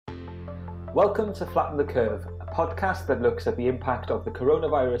Welcome to Flatten the Curve, a podcast that looks at the impact of the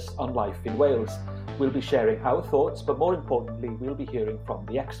coronavirus on life in Wales. We'll be sharing our thoughts, but more importantly, we'll be hearing from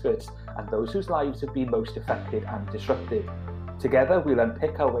the experts and those whose lives have been most affected and disrupted. Together, we'll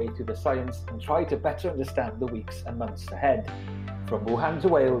unpick our way through the science and try to better understand the weeks and months ahead. From Wuhan to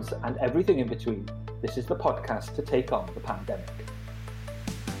Wales and everything in between, this is the podcast to take on the pandemic.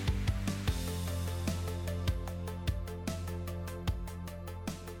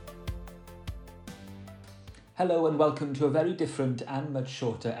 Hello and welcome to a very different and much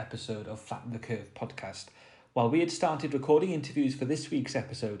shorter episode of Flatten the Curve podcast. While we had started recording interviews for this week's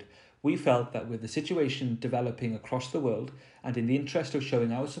episode, we felt that with the situation developing across the world and in the interest of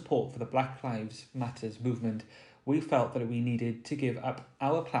showing our support for the Black Lives Matters movement, we felt that we needed to give up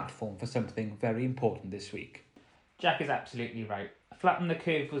our platform for something very important this week. Jack is absolutely right. Flatten the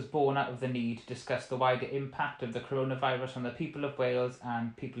Curve was born out of the need to discuss the wider impact of the coronavirus on the people of Wales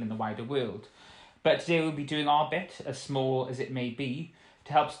and people in the wider world. But today we'll be doing our bit, as small as it may be,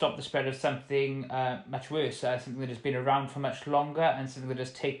 to help stop the spread of something much worse, something that has been around for much longer and something that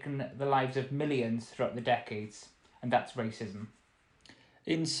has taken the lives of millions throughout the decades, and that's racism.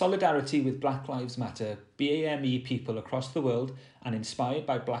 In solidarity with Black Lives Matter, BAME people across the world, and inspired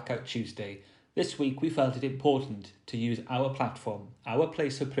by Blackout Tuesday, this week we felt it important to use our platform, our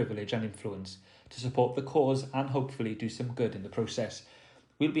place of privilege and influence, to support the cause and hopefully do some good in the process.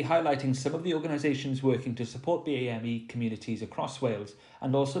 We'll be highlighting some of the organisations working to support BAME communities across Wales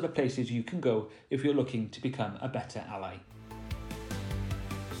and also the places you can go if you're looking to become a better ally.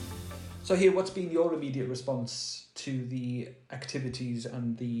 So here, what's been your immediate response to the activities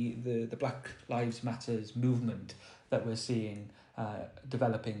and the Black Lives Matters movement that we're seeing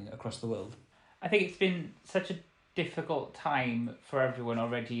developing across the world? I think it's been such a difficult time for everyone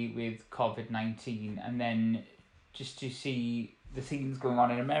already with COVID-19, and then just to see the things going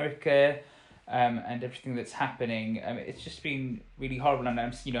on in America and everything that's happening, it's just been really horrible. And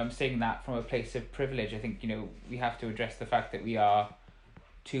I'm saying that from a place of privilege. I think we have to address the fact that we are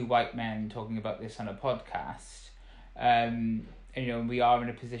two white men talking about this on a podcast, and we are in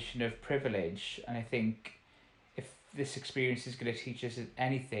a position of privilege. And I think if this experience is going to teach us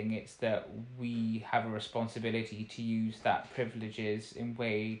anything, it's that we have a responsibility to use that privilege in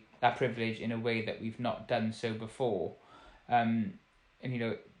a way that we've not done so before.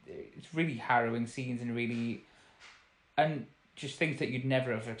 It's really harrowing scenes and just things that you'd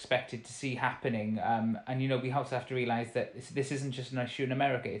never have expected to see happening. We also have to realise that this isn't just an issue in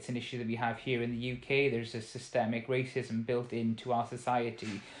America, it's an issue that we have here in the UK. There's a systemic racism built into our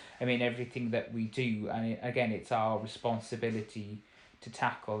society. Everything that we do, and it's our responsibility to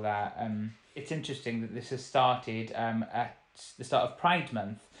tackle that. It's interesting that this has started at the start of Pride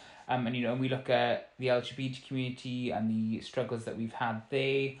Month. And we look at the LGBT community and the struggles that we've had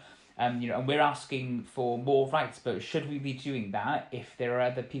there, and we're asking for more rights. But should we be doing that if there are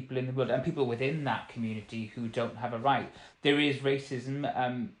other people in the world and people within that community who don't have a right? There is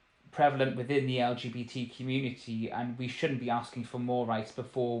racism prevalent within the LGBT community, and we shouldn't be asking for more rights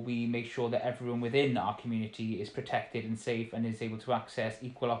before we make sure that everyone within our community is protected and safe and is able to access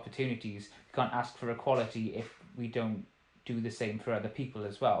equal opportunities. We can't ask for equality if we don't do the same for other people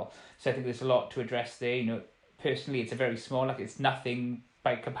as well. So I think there's a lot to address there. Personally, it's a very small, it's nothing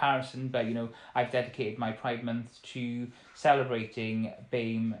by comparison, but I've dedicated my Pride Month to celebrating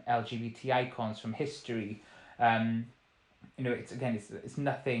BAME LGBT icons from history. It's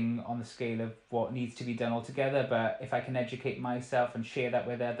nothing on the scale of what needs to be done altogether, but if I can educate myself and share that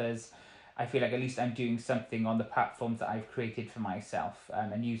with others, I feel like at least I'm doing something on the platforms that I've created for myself,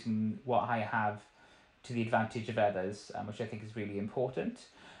 and using what I have to the advantage of others, which I think is really important.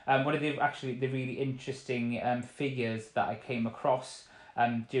 One of the really interesting figures that I came across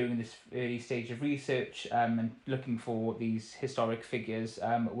during this early stage of research and looking for these historic figures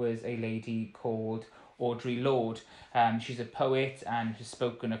was a lady called Audre Lorde. She's a poet and has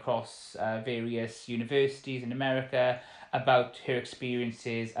spoken across various universities in America about her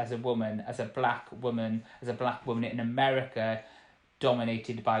experiences as a woman, as a black woman in America,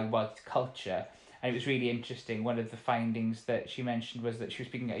 dominated by white culture. And it was really interesting. One of the findings that she mentioned was that she was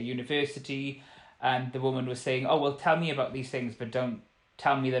speaking at a university, and the woman was saying, "Oh, well, tell me about these things, but don't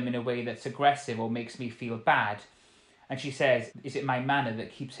tell me them in a way that's aggressive or makes me feel bad." And she says, "Is it my manner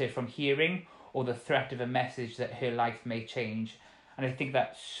that keeps her from hearing, or the threat of a message that her life may change?" And I think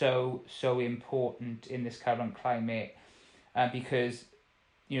that's so important in this current climate, because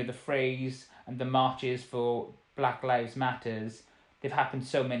the phrase and the marches for Black Lives Matters, they've happened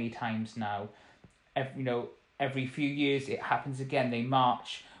so many times now. Every few years it happens again. They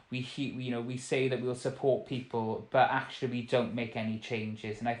march. We say that we'll support people, but actually we don't make any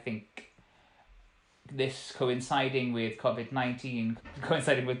changes. And I think this coinciding with COVID-19,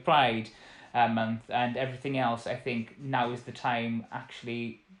 coinciding with Pride month and everything else, I think now is the time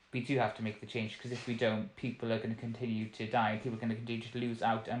actually we do have to make the change, because if we don't, people are going to continue to die, people are going to continue to lose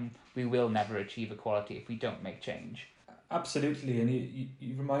out, and we will never achieve equality if we don't make change. Absolutely, and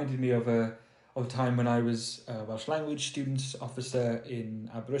you reminded me of a time when I was a Welsh language students officer in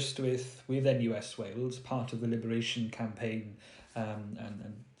Aberystwyth with NUS Wales, part of the Liberation campaign,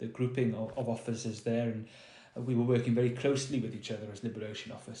 and the grouping of officers there, and we were working very closely with each other as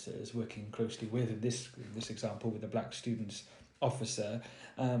Liberation officers, working closely with, in this example, with a black students officer,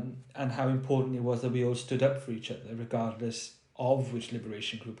 and how important it was that we all stood up for each other, regardless of which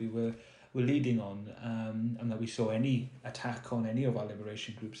liberation group we were leading on, and that we saw any attack on any of our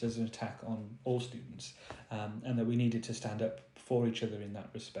liberation groups as an attack on all students, and that we needed to stand up for each other in that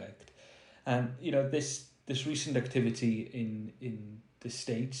respect. And this recent activity in the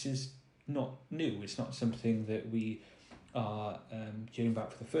States is not new. It's not something that we are hearing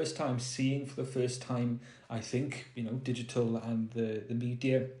about for the first time, seeing for the first time. I think digital and the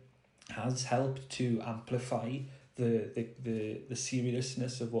media has helped to amplify the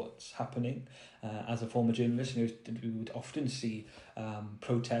seriousness of what's happening. As a former journalist, we would often see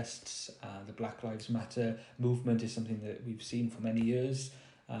protests. The Black Lives Matter movement is something that we've seen for many years,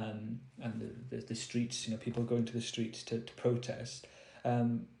 and the streets, people going to the streets to protest.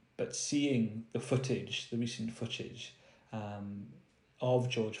 But seeing the recent footage of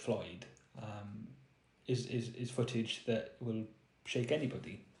George Floyd, is footage that will shake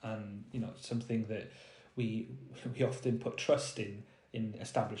anybody, and something that we often put trust in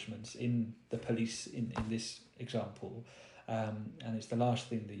establishments, in the police, in this example, and it's the last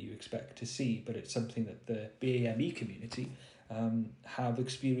thing that you expect to see, but it's something that the BAME community have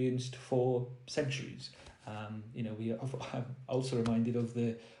experienced for centuries. I'm also reminded of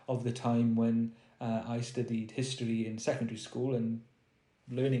the time when I studied history in secondary school, and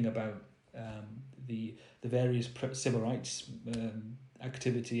learning about the various civil rights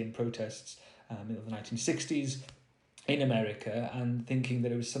activity and protests in the 1960s in America, and thinking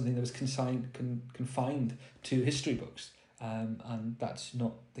that it was something that was confined to history books, and that's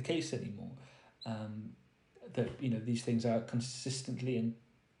not the case anymore. That these things are consistently and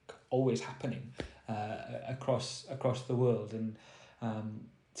always happening across the world, and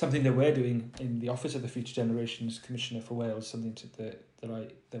something that we're doing in the Office of the Future Generations Commissioner for Wales, something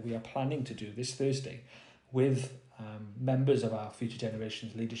that we are planning to do this Thursday with members of our Future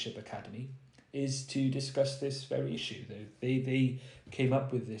Generations Leadership Academy, is to discuss this very issue. They came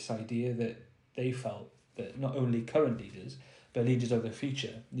up with this idea that they felt that not only current leaders, but leaders of the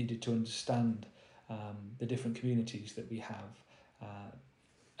future needed to understand the different communities that we have,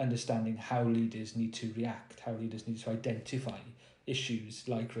 understanding how leaders need to react, how leaders need to identify issues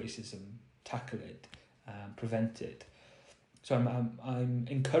like racism, tackle it, prevent it. So I'm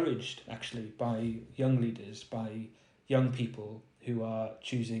encouraged actually by young leaders, by young people who are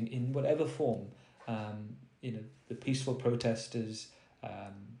choosing, in whatever form, the peaceful protesters,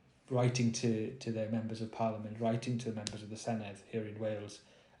 writing to their members of Parliament, writing to the members of the Senedd here in Wales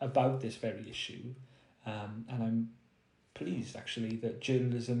about this very issue, and I'm pleased actually that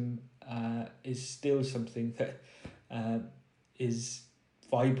journalism is still something that is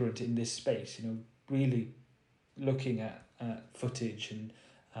vibrant in this space. Really looking at footage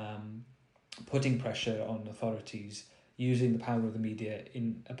and putting pressure on authorities, using the power of the media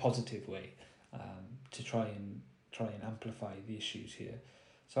in a positive way, to try and amplify the issues here.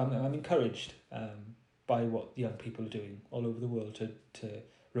 So I'm encouraged by what young people are doing all over the world to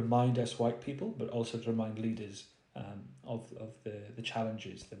remind us white people, but also to remind leaders of the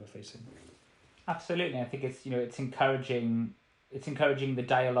challenges that we're facing. Absolutely, I think it's encouraging the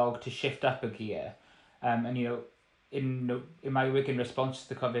dialogue to shift up a gear, and in my work in response to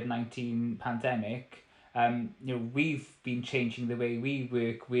the COVID-19 pandemic, we've been changing the way we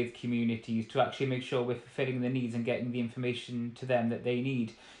work with communities to actually make sure we're fulfilling the needs and getting the information to them that they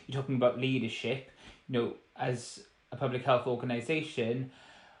need. You're talking about leadership, as a public health organisation,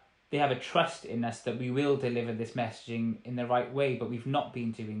 they have a trust in us that we will deliver this messaging in the right way, but we've not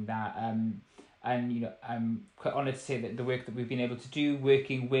been doing that. And I'm quite honoured to say that the work that we've been able to do,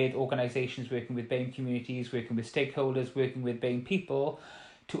 working with organisations, working with BAME communities, working with stakeholders, working with BAME people,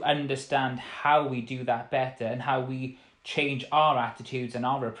 to understand how we do that better and how we change our attitudes and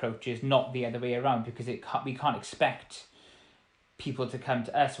our approaches, not the other way around, because we can't expect people to come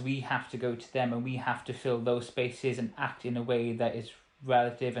to us. We have to go to them, and we have to fill those spaces and act in a way that is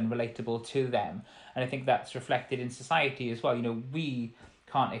relative and relatable to them. And I think that's reflected in society as well. We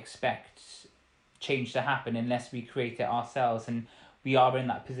can't expect change to happen unless we create it ourselves, and we are in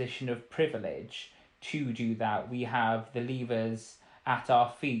that position of privilege to do that. We have the levers at our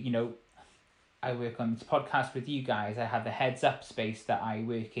feet. I work on this podcast with you guys. I have the Heads Up space that I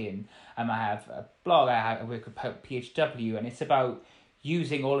work in. I have a blog. I work with PHW, and it's about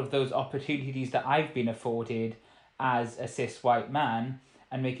using all of those opportunities that I've been afforded as a cis white man,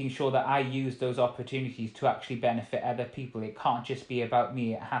 and making sure that I use those opportunities to actually benefit other people. It can't just be about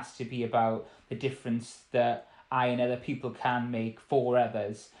me. It has to be about the difference that I and other people can make for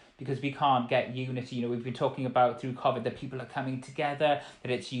others. Because we can't get unity. We've been talking about through COVID that people are coming together,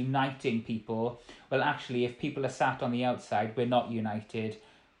 that it's uniting people. Well, actually, if people are sat on the outside, we're not united.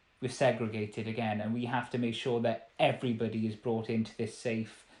 We're segregated again. And we have to make sure that everybody is brought into this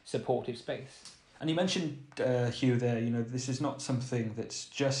safe, supportive space. And you mentioned, Hugh, there, this is not something that's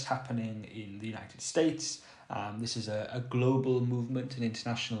just happening in the United States. This is a global movement, an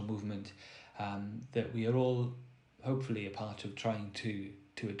international movement that we are all hopefully a part of trying to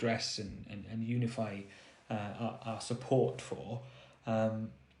address and unify our support for.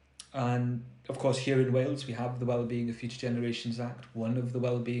 And of course, here in Wales, we have the Wellbeing of Future Generations Act. One of the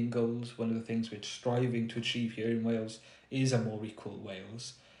wellbeing goals, one of the things we're striving to achieve here in Wales is a more equal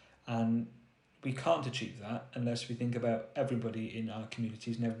Wales. And we can't achieve that unless we think about everybody in our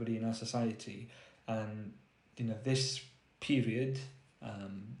communities and everybody in our society. And this period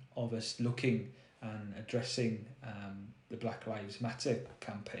of us looking and addressing the Black Lives Matter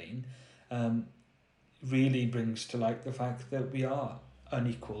campaign really brings to light the fact that we are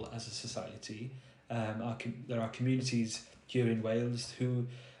unequal as a society. There are communities here in Wales who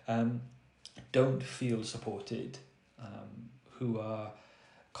don't feel supported, who are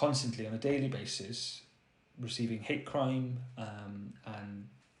constantly on a daily basis receiving hate crime and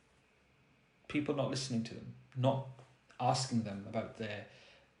people not listening to them, not asking them about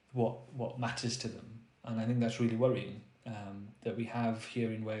what matters to them. And I think that's really worrying, that we have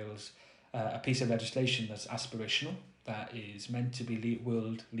here in Wales a piece of legislation that's aspirational, that is meant to be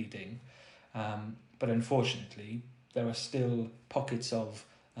world leading, but unfortunately there are still pockets of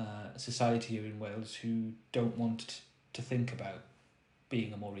society here in Wales who don't want to think about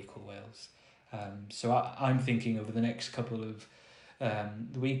being a more equal Wales. So I'm thinking over the next couple of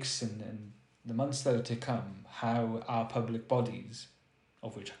the weeks and the months that are to come, how our public bodies,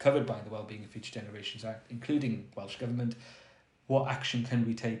 of which are covered by the Wellbeing of Future Generations Act, including Welsh Government, what action can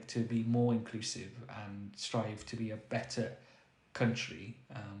we take to be more inclusive and strive to be a better country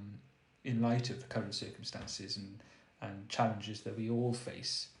in light of the current circumstances and challenges that we all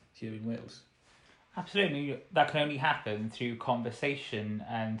face here in Wales? Absolutely, that can only happen through conversation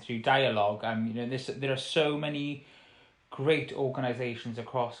and through dialogue. There are so many great organisations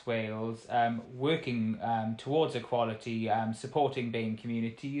across Wales working towards equality, supporting BAME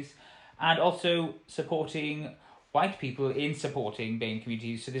communities, and also supporting white people in supporting BAME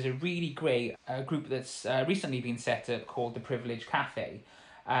communities. So there's a really great group that's recently been set up called the Privilege Cafe,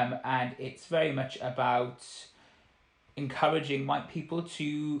 and it's very much about encouraging white people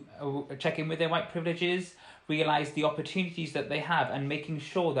to check in with their white privileges, realise the opportunities that they have, and making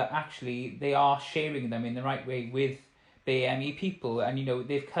sure that actually they are sharing them in the right way with BAME people. And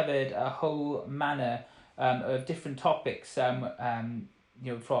they've covered a whole manner of different topics,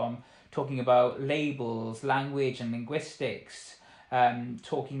 from talking about labels, language and linguistics,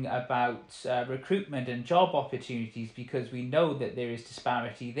 talking about recruitment and job opportunities, because we know that there is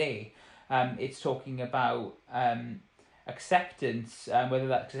disparity there. It's talking about acceptance, whether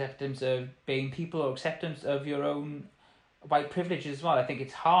that's acceptance of BAME people or acceptance of your own white privilege as well. I think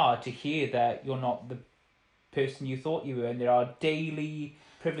it's hard to hear that you're not the person you thought you were, and there are daily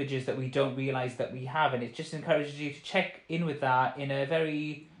privileges that we don't realise that we have, and it just encourages you to check in with that in a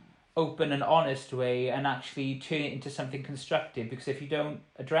very open and honest way and actually turn it into something constructive, because if you don't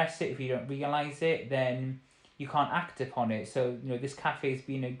address it, if you don't realise it, then you can't act upon it. So this cafe has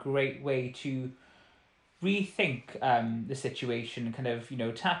been a great way to rethink the situation and kind of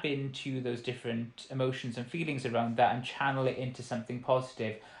tap into those different emotions and feelings around that and channel it into something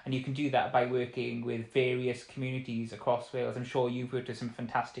positive. And you can do that by working with various communities across Wales. I'm sure you've worked with some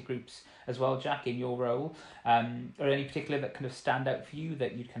fantastic groups as well, Jack, in your role. Or any particular that kind of stand out for you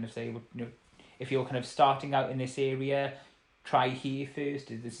that you'd kind of say, if you're kind of starting out in this area, try here first.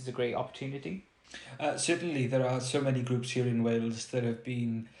 This is a great opportunity. Certainly, there are so many groups here in Wales that have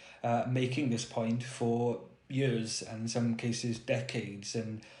been making this point for years, and in some cases decades.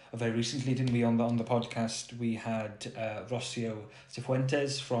 And very recently, didn't we, on the podcast, we had Rocio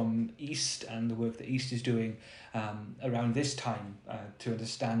Cifuentes from East and the work that East is doing around this time to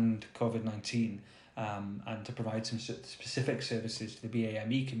understand COVID-19 and to provide some specific services to the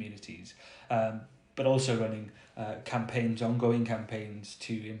BAME communities, but also running ongoing campaigns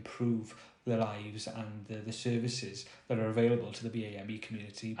to improve the lives and the services that are available to the BAME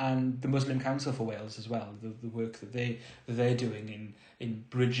community, and the Muslim Council for Wales as well, the work that they're doing in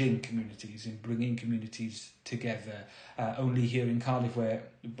bridging communities, in bringing communities together. Only here in Cardiff, where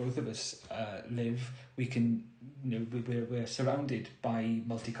both of us live, we can, we're surrounded by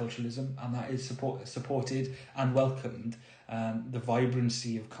multiculturalism, and that is supported and welcomed. The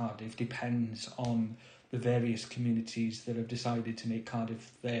vibrancy of Cardiff depends on the various communities that have decided to make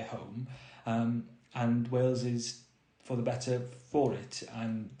Cardiff their home, and Wales is for the better for it.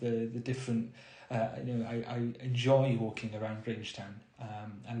 And the different, I enjoy walking around Grangetown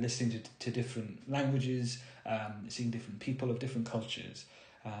and listening to different languages, seeing different people of different cultures.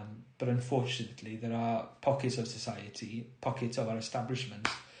 But unfortunately, there are pockets of society, pockets of our establishment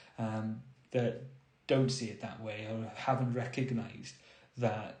that don't see it that way, or haven't recognised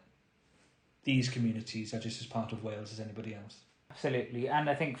that these communities are just as part of Wales as anybody else. Absolutely, and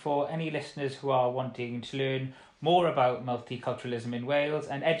I think for any listeners who are wanting to learn more about multiculturalism in Wales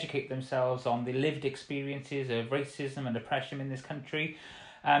and educate themselves on the lived experiences of racism and oppression in this country,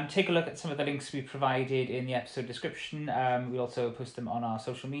 take a look at some of the links we provided in the episode description. We'll also post them on our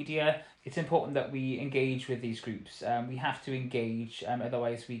social media. It's important that we engage with these groups. We have to engage,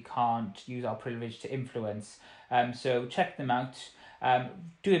 otherwise we can't use our privilege to influence. So check them out,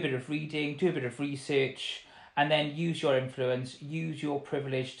 do a bit of reading, do a bit of research, and then use your influence, use your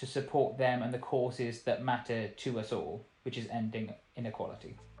privilege to support them and the causes that matter to us all, which is ending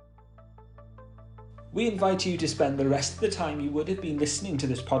inequality. We invite you to spend the rest of the time you would have been listening to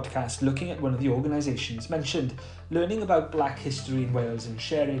this podcast looking at one of the organisations mentioned, learning about Black history in Wales, and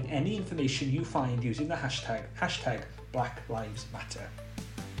sharing any information you find using the hashtag Black Lives Matter.